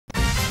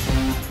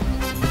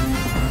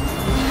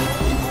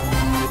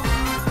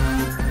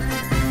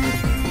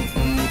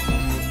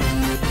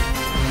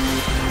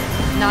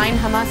9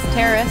 Hamas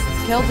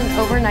terrorists killed in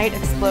overnight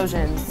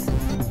explosions.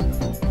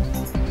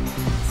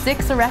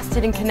 6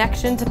 arrested in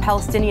connection to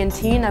Palestinian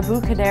teen Abu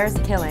Qader's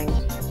killing.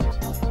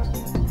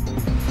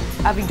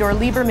 Avigdor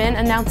Lieberman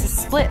announces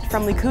split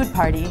from Likud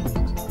party.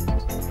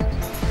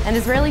 An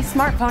Israeli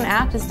smartphone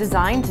app is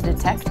designed to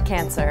detect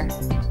cancer.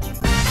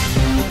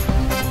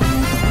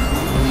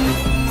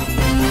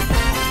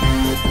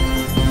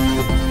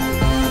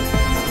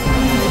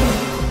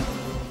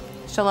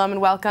 Shalom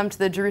and welcome to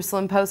the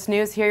Jerusalem Post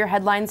News. Here are your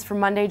headlines for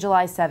Monday,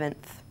 July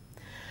 7th.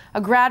 A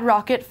Grad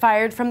rocket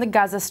fired from the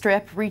Gaza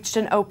Strip reached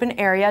an open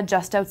area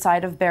just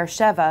outside of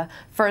Beersheba,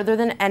 further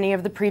than any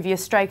of the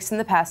previous strikes in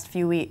the past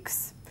few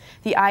weeks.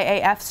 The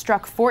IAF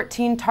struck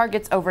 14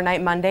 targets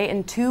overnight Monday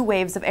in 2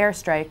 waves of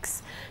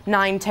airstrikes.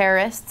 9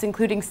 terrorists,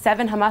 including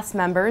 7 Hamas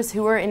members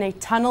who were in a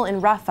tunnel in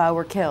Rafah,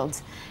 were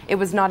killed. It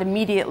was not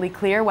immediately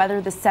clear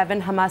whether the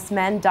 7 Hamas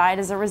men died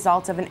as a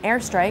result of an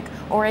airstrike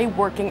or a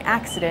working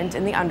accident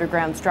in the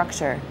underground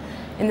structure.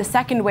 In the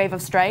second wave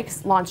of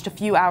strikes, launched a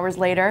few hours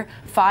later,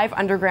 5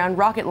 underground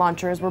rocket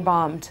launchers were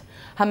bombed.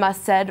 Hamas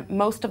said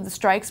most of the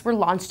strikes were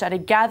launched at a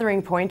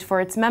gathering point for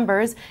its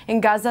members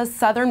in Gaza's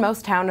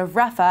southernmost town of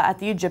Rafah at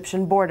the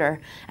Egyptian border,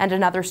 and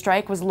another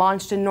strike was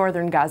launched in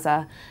northern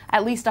Gaza.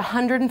 At least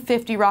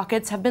 150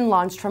 rockets have been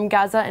launched from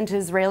Gaza into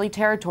Israeli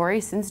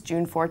territory since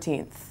June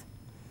 14th.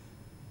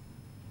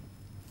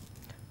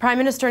 Prime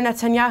Minister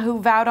Netanyahu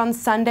vowed on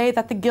Sunday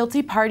that the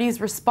guilty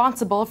parties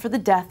responsible for the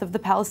death of the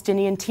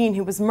Palestinian teen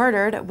who was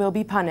murdered will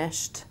be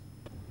punished.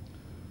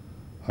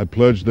 I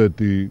pledge that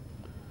the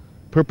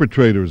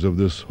perpetrators of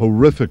this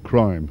horrific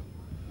crime,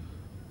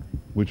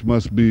 which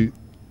must be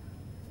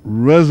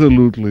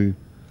resolutely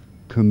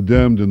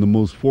condemned in the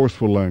most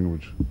forceful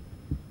language,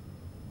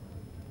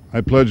 I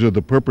pledge that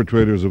the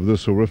perpetrators of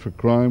this horrific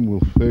crime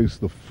will face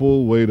the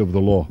full weight of the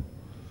law.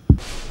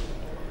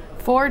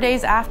 4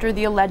 days after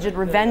the alleged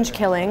revenge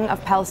killing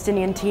of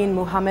Palestinian teen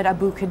Mohammed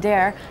Abu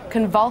Qader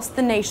convulsed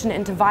the nation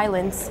into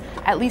violence,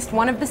 at least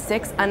one of the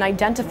 6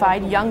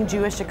 unidentified young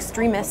Jewish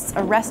extremists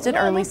arrested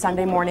early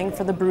Sunday morning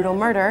for the brutal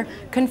murder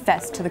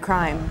confessed to the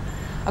crime.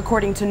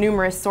 According to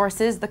numerous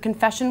sources, the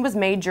confession was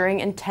made during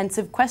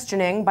intensive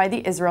questioning by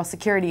the Israel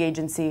Security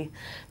Agency.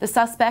 The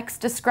suspects,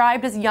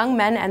 described as young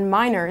men and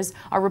minors,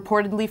 are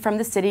reportedly from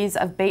the cities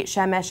of Beit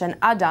Shemesh and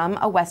Adam,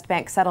 a West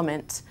Bank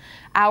settlement.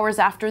 Hours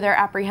after their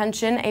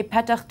apprehension, a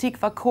Petah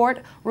Tikva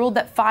court ruled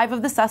that 5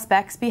 of the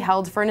suspects be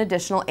held for an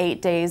additional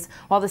 8 days,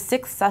 while the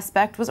 6th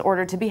suspect was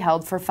ordered to be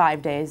held for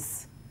 5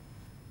 days.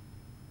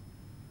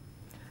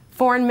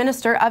 Foreign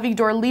Minister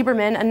Avigdor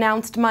Lieberman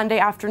announced Monday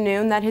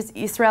afternoon that his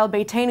Israel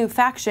Beitenu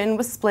faction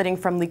was splitting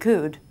from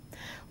Likud.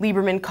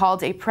 Lieberman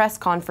called a press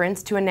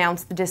conference to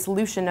announce the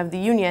dissolution of the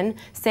union,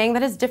 saying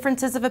that his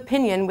differences of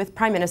opinion with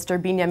Prime Minister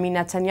Benjamin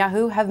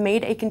Netanyahu have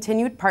made a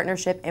continued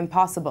partnership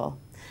impossible.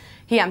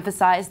 He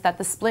emphasized that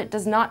the split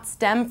does not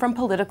stem from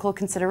political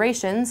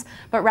considerations,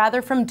 but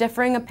rather from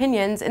differing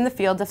opinions in the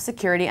field of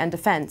security and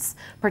defense,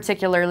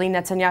 particularly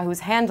Netanyahu's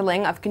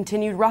handling of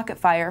continued rocket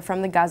fire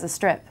from the Gaza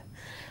Strip.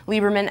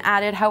 Lieberman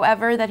added,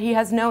 however, that he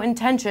has no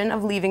intention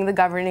of leaving the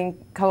governing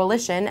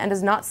coalition and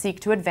does not seek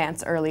to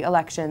advance early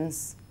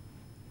elections.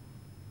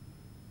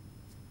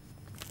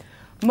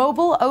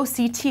 Mobile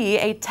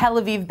OCT, a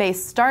Tel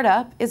Aviv-based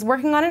startup, is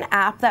working on an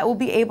app that will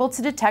be able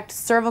to detect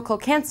cervical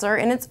cancer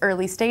in its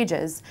early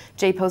stages.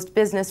 J-Post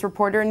business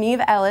reporter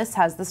Neve Ellis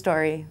has the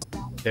story.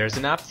 There's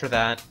an app for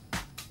that.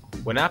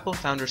 When Apple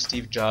founder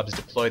Steve Jobs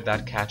deployed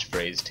that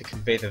catchphrase to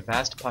convey the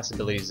vast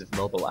possibilities of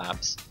mobile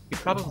apps, he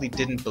probably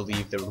didn't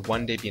believe there would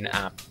one day be an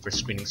app for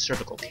screening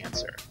cervical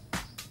cancer.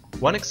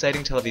 One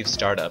exciting Tel Aviv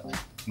startup,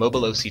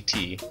 Mobile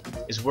OCT,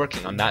 is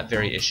working on that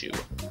very issue,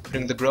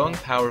 putting the growing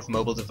power of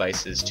mobile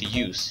devices to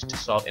use to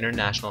solve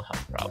international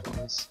health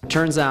problems. It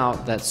turns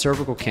out that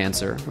cervical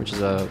cancer, which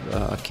is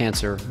a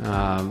cancer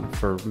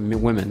for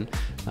women,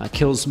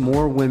 kills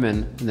more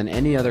women than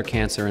any other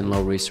cancer in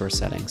low-resource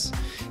settings.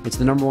 It's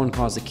the #1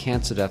 cause of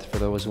cancer death for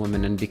those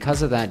women, and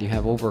because of that, you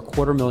have over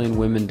 250,000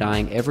 women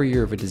dying every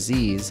year of a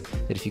disease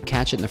that if you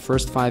catch it in the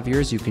first 5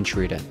 years, you can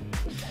treat it.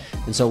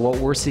 And so what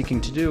we're seeking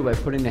to do by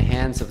putting the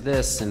hands of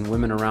this and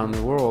women around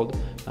the world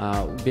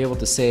be able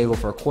to save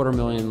over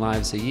 250,000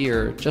 lives a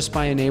year just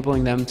by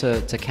enabling them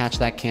to catch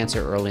that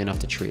cancer early enough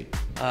to treat.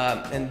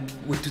 And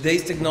with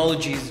today's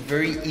technology, it's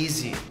very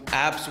easy.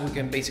 Apps, we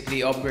can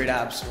basically upgrade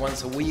apps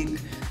once a week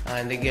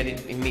and they get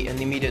an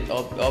immediate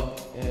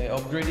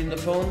upgrade in the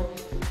phone.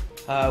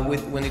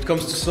 When it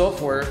comes to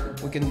software,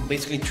 we can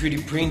basically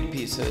 3D print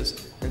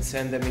pieces and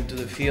send them into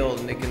the field,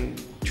 and they can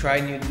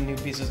try new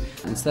pieces.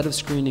 Instead of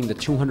screening the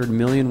 200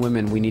 million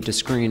women we need to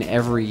screen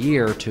every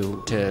year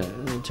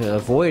to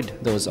avoid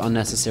those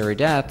unnecessary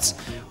deaths,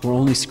 we're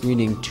only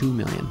screening 2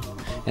 million.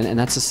 And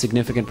that's a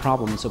significant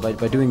problem. So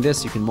by doing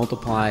this, you can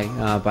multiply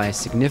by a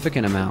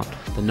significant amount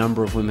the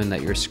number of women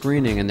that you're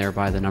screening, and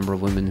thereby the number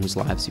of women whose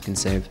lives you can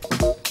save.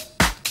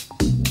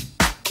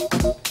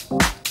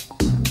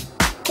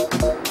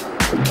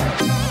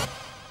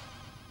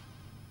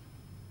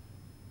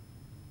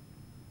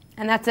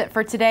 And that's it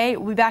for today.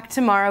 We'll be back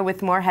tomorrow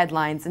with more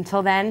headlines.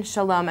 Until then,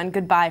 shalom and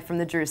goodbye from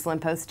the Jerusalem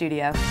Post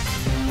studio.